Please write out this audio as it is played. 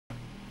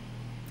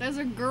There's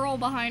a girl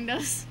behind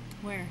us.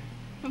 Where?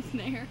 Up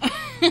there.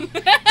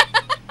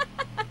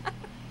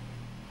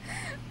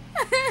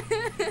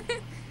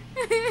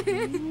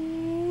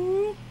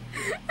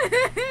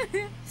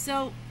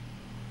 So,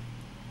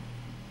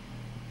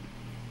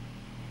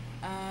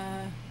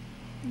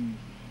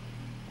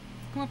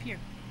 come up here.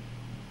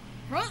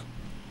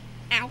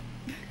 Ow.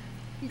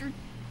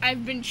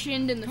 I've been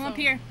chinned in the Come phone. up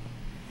here.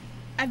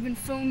 I've been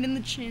phoned in the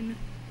chin.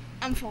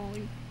 I'm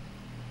falling.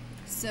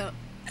 So,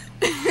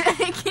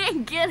 I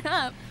can't get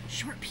up.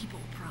 short people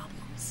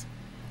problems.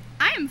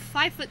 I am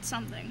 5 foot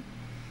something.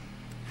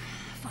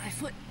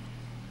 5'0".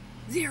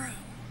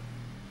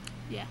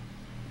 Yeah.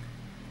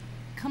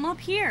 Come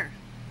up here.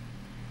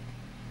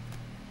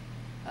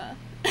 There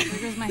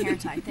goes my hair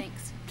tie.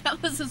 Thanks.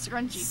 That was a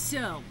scrunchie.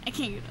 So, I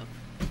can't get up.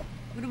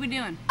 what are we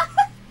doing?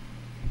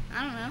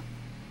 I don't know.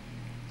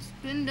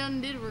 Spin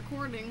done did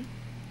recording.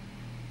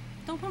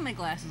 Don't put my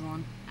glasses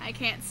on. I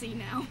can't see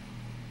now.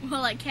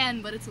 Well, I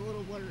can, but it's a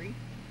little blurry.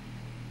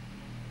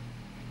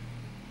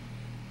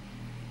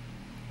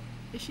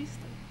 Is she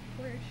still?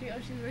 Where is she? Oh,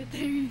 she's right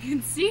there. You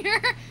can see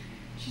her.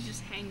 She's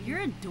just hanging. You're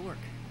a dork.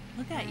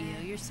 Look at you.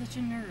 You're such a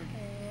nerd.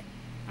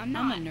 I'm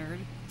not. I'm a nerd.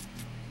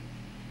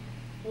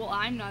 Well,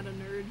 I'm not a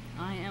nerd.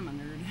 I am a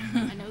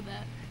nerd. I know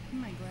that.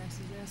 My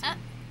glasses,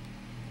 asshole.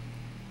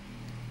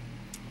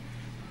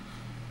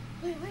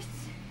 Wait, where's...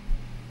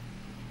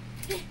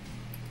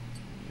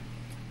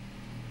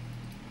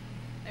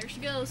 There she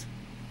goes.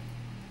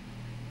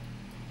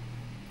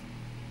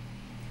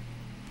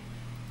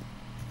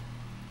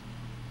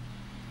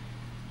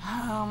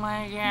 Oh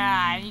my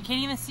god. You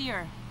can't even see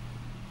her.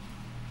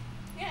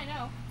 Yeah, I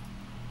know.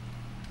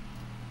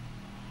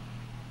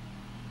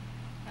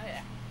 Oh,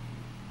 yeah.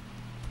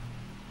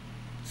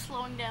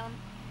 Slowing down.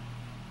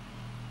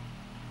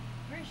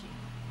 Where is she?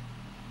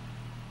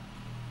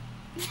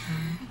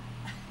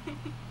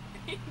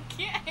 I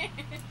can't.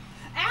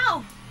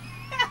 Ow!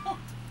 Ow!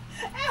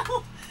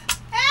 Ow!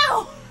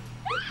 Ow!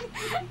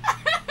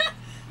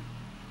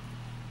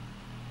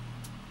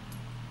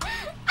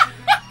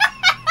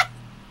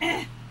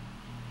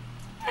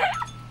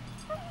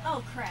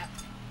 Oh crap.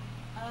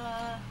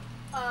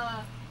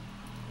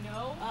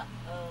 No.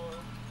 Uh-oh.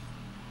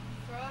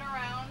 Throw it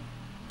around.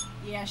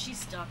 Yeah, she's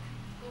stuck.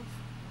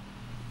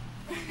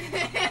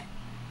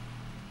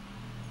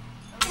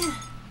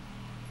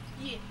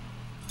 Yeah.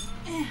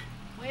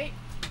 Wait.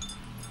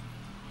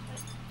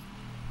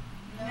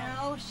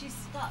 No, she's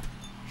stuck.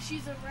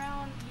 She's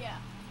around, yeah.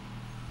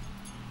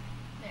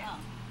 There.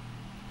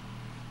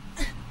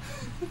 Oh.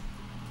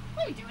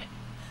 Let me do it.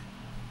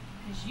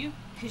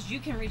 Cause you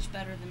can reach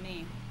better than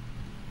me.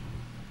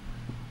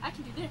 I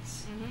can do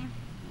this. Mm-hmm.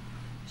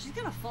 She's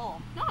gonna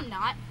fall. No, I'm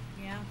not.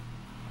 Yeah.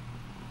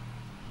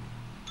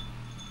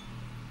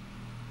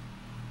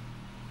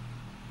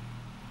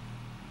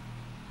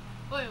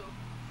 Whoa.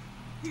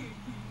 Now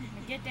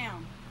get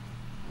down.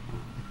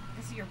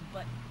 I see your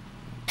butt.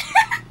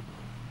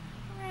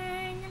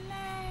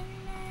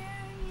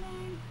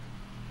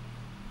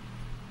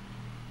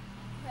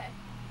 Okay.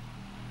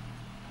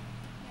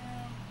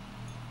 No.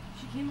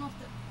 She came off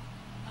the.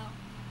 Oh,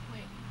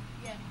 wait.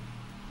 Yeah.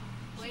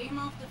 She Wait. came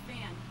off the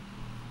fan.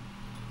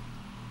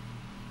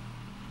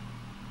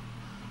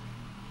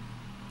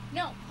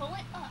 No, pull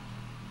it up.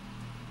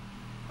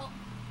 Pull.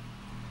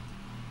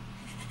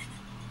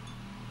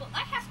 Well, I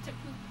have to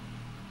poop.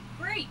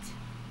 Great.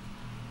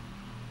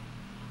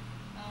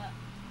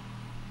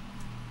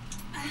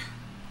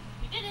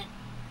 You did it.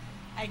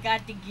 I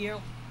got the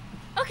girl.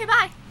 Okay,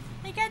 bye.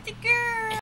 I got the girl.